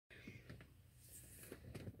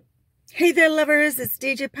Hey there, lovers. It's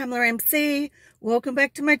DJ Pamela MC. Welcome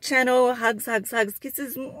back to my channel. Hugs, hugs, hugs,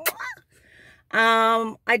 kisses.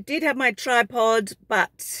 I did have my tripod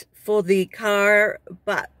for the car,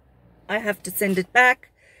 but I have to send it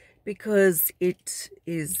back because it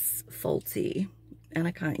is faulty and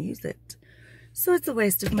I can't use it. So it's a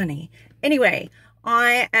waste of money. Anyway,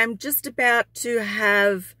 I am just about to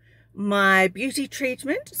have my beauty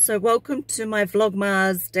treatment. So welcome to my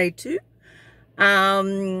Vlogmas day 2.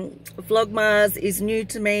 Vlogmas is new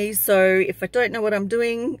to me, so if I don't know what I'm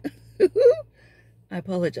doing, I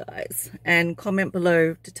apologize, and comment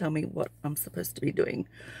below to tell me what I'm supposed to be doing.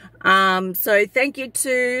 So thank you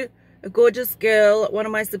to a gorgeous girl, one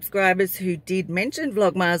of my subscribers, who did mention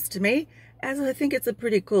Vlogmas to me, as I think it's a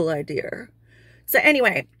pretty cool idea. So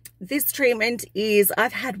anyway, this treatment is,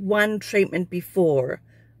 I've had one treatment before.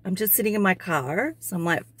 I'm just sitting in my car, so I'm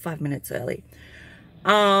like 5 minutes early.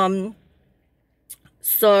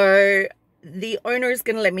 So the owner is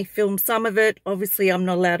going to let me film some of it. Obviously, I'm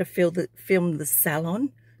not allowed to film the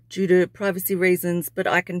salon due to privacy reasons, but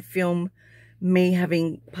I can film me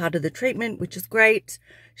having part of the treatment, which is great.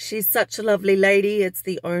 She's such a lovely lady. It's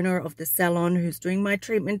the owner of the salon who's doing my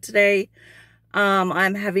treatment today.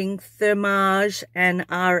 I'm having Thermage and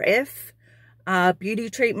RF beauty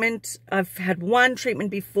treatment. I've had one treatment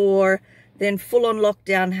before, then full-on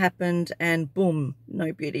lockdown happened, and boom,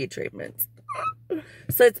 no beauty treatments.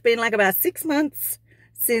 So it's been like about 6 months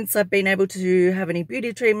since I've been able to have any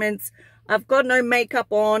beauty treatments. I've got no makeup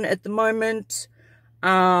on at the moment.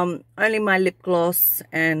 Only my lip gloss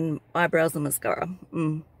and eyebrows and mascara.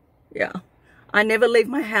 Yeah. I never leave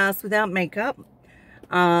my house without makeup.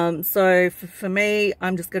 So for me,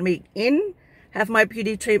 I'm just going to be in, have my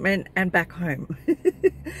beauty treatment, and back home.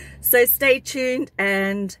 So stay tuned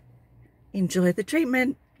and enjoy the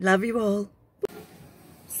treatment. Love you all.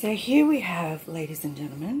 So here we have, ladies and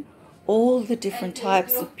gentlemen, all the different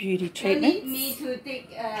types of beauty treatments. You need me to take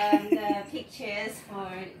the pictures for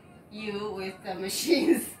you with the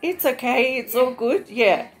machines. It's okay, it's all good,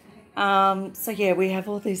 yeah. So yeah, we have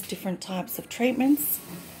all these different types of treatments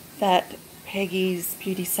that Peggy's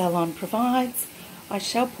Beauty Salon provides. I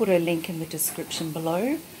shall put a link in the description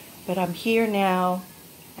below, but I'm here now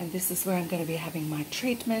and this is where I'm going to be having my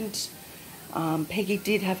treatment. Peggy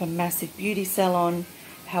did have a massive beauty salon.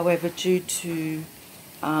 However, due to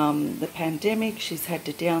the pandemic, she's had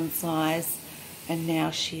to downsize, and now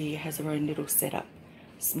she has her own little setup.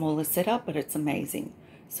 Smaller setup, but it's amazing.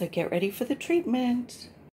 So get ready for the treatment.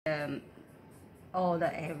 All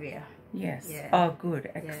the area. Yes. Yeah. Oh, good.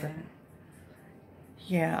 Excellent.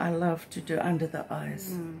 Yeah, I love to do under the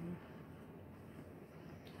eyes.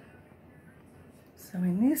 So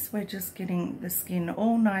in this, we're just getting the skin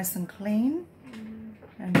all nice and clean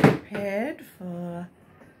and prepared for...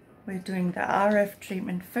 We're doing the RF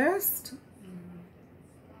treatment first,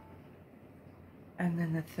 and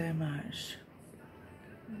then the Thermage.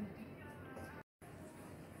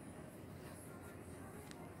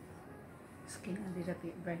 Skin a little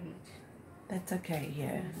bit red. That's okay,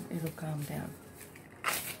 yeah, it'll calm down.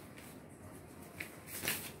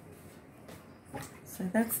 So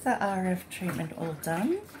that's the RF treatment all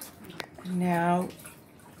done. Now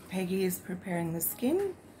Peggy is preparing the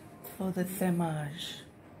skin for the Thermage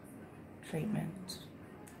treatment,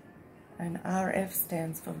 and RF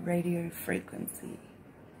stands for Radiofrequency.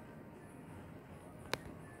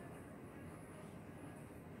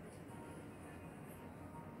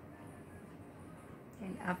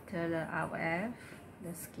 And after the RF,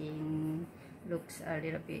 the skin looks a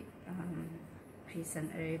little bit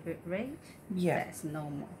present a little bit red. Yeah, that's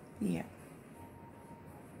normal. Yeah.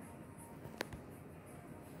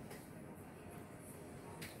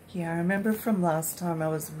 Yeah, I remember from last time I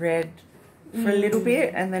was red for a little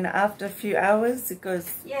bit, and then after a few hours it goes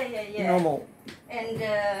normal. And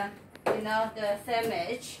you know, the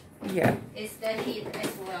Thermage is the heat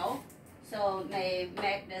as well, so may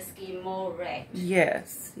make the skin more red.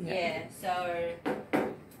 Yes. Yeah. So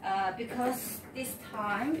because this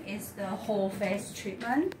time is the whole face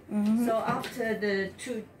treatment, so after the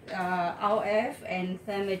two RF and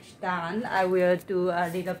Thermage done, I will do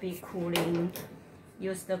a little bit cooling.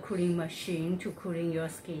 Use the cooling machine to cooling your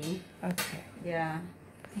skin. Okay. Yeah.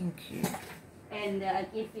 Thank you. And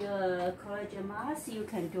if you a collagen mask, you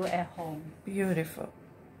can do at home. Beautiful.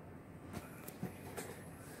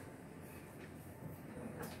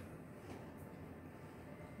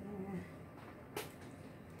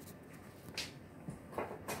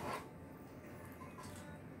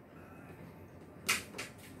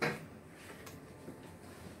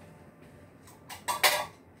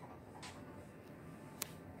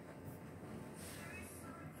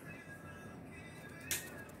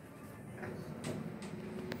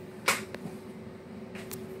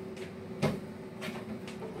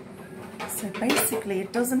 So basically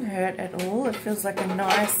it doesn't hurt at all. It feels like a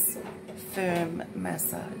nice firm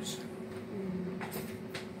massage.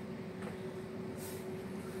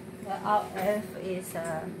 The RF is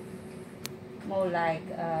more like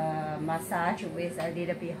massage with a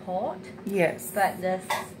little bit hot. Yes. But the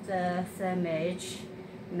Thermage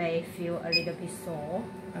may feel a little bit sore.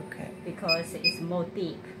 Okay. Because it's more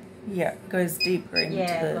deep. Yeah, goes deeper into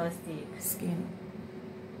the goes deep. skin.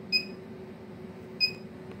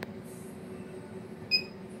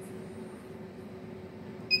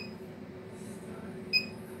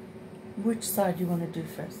 Which side do you want to do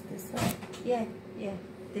first? This side? Yeah,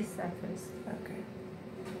 this side first. Okay.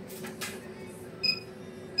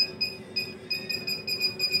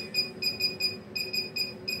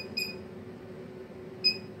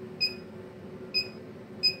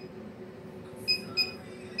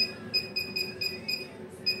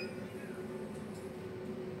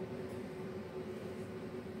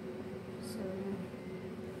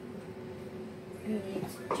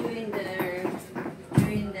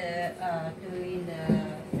 Doing the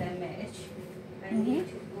damage, I need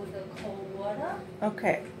to put the cold water.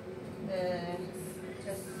 Okay.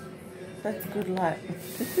 Just That's good light.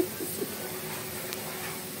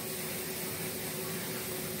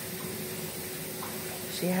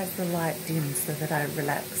 She has the light dim so that I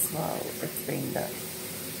relax while it's being done.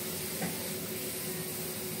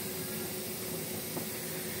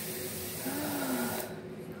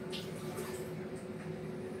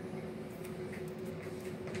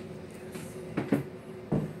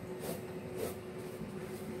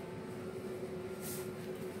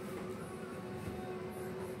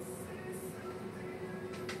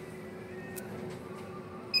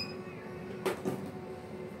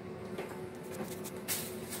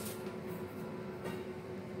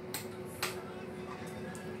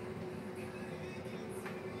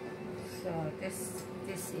 So this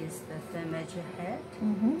is the Thermage head.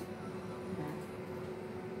 Do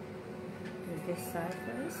this side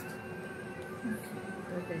first.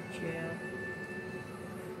 Do the gel.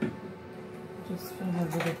 Just film a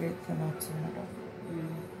little bit, then I'll turn it off.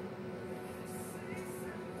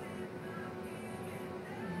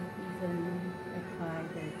 Even apply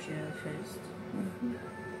the gel first.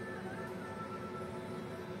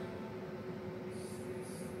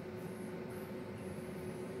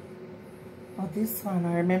 Oh, this one, I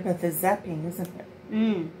remember the zapping, isn't it?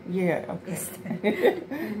 Yeah, okay.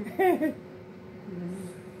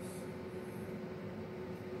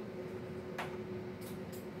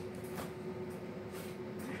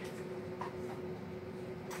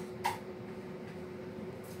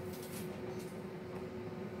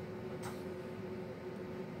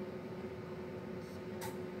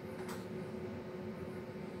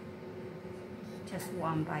 Just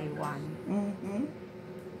one by one.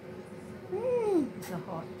 It's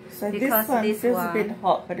hot. So because this one feels a bit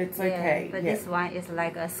hot, but it's okay. But this one is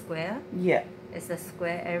like a square. Yeah. It's a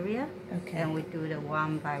square area. Okay. And we do the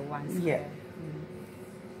one by one square.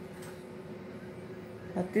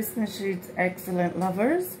 But this machine's excellent,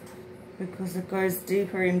 lovers, because it goes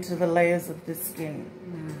deeper into the layers of the skin.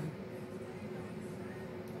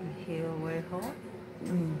 Here very hot.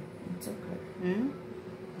 It's okay.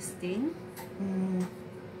 Sting.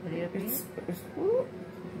 A little bit. It's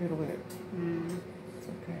a little bit. It's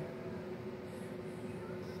okay.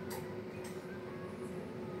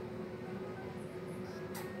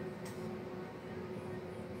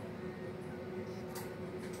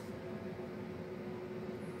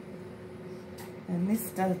 And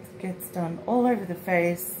this gets done all over the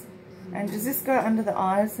face. And does this go under the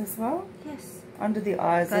eyes as well? Yes. Under the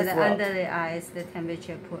eyes as well? Under the eyes, the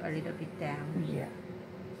temperature put a little bit down. Yeah.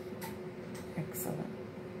 Excellent.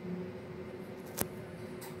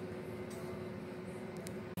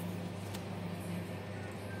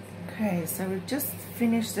 Okay, so we've just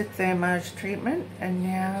finished the Thermage treatment and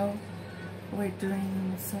now we're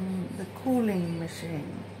doing the cooling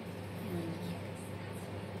machine.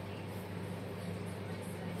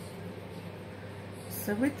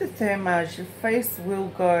 So with the Thermage, your face will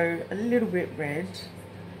go a little bit red,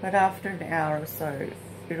 but after an hour or so,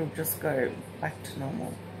 it'll just go back to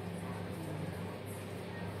normal.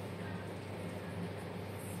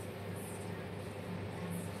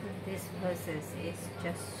 So this process is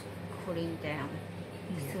just cooling down,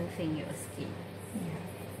 soothing your skin.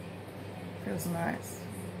 Yeah. Feels nice.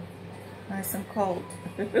 Nice and cold.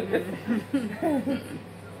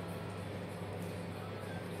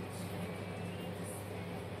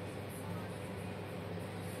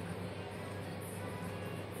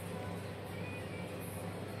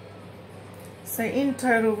 So in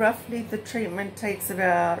total, roughly the treatment takes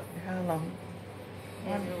about how long?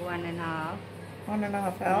 1.5.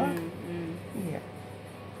 1.5 hour. Yeah.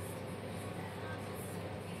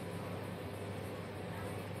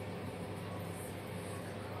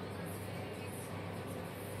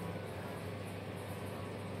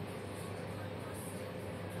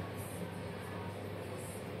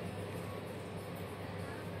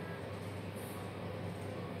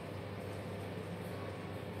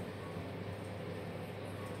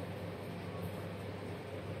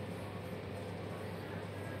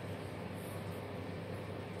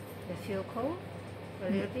 You feel cold a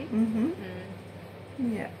little bit?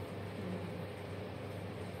 Yeah.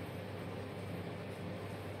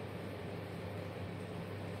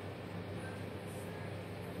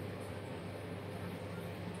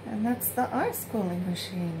 And that's the ice cooling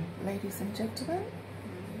machine, ladies and gentlemen.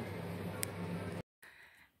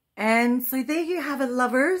 And so there you have it,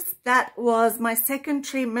 lovers. That was my second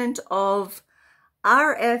treatment of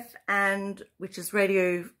RF and, which is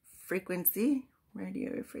radio frequency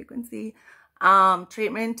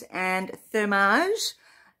treatment, and Thermage.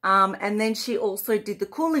 And then she also did the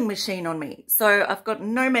cooling machine on me. So I've got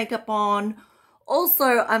no makeup on.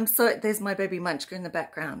 Also, there's my baby Munchkin in the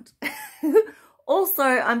background. Also,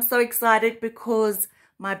 I'm so excited because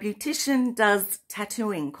my beautician does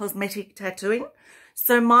tattooing, cosmetic tattooing.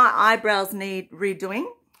 So my eyebrows need redoing.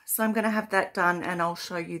 So I'm going to have that done, and I'll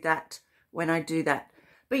show you that when I do that.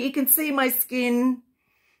 But you can see my skin.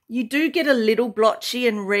 You do get a little blotchy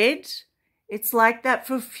and red. It's like that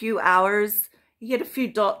for a few hours. You get a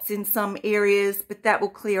few dots in some areas, but that will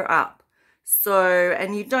clear up. So,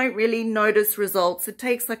 and you don't really notice results. It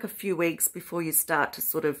takes like a few weeks before you start to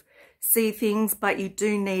sort of see things, but you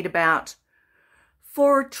do need about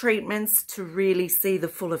 4 treatments to really see the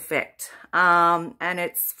full effect. And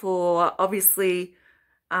it's for obviously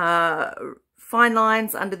fine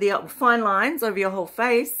lines over your whole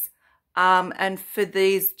face. And for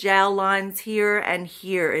these jowl lines here and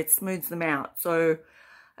here, it smooths them out. So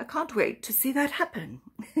I can't wait to see that happen.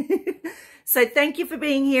 So thank you for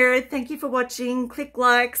being here. Thank you for watching. Click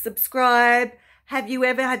like, subscribe. Have you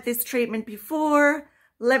ever had this treatment before?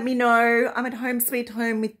 Let me know. I'm at home sweet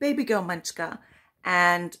home with baby girl Munchka.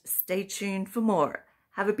 And stay tuned for more.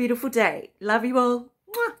 Have a beautiful day. Love you all.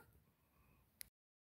 Mwah.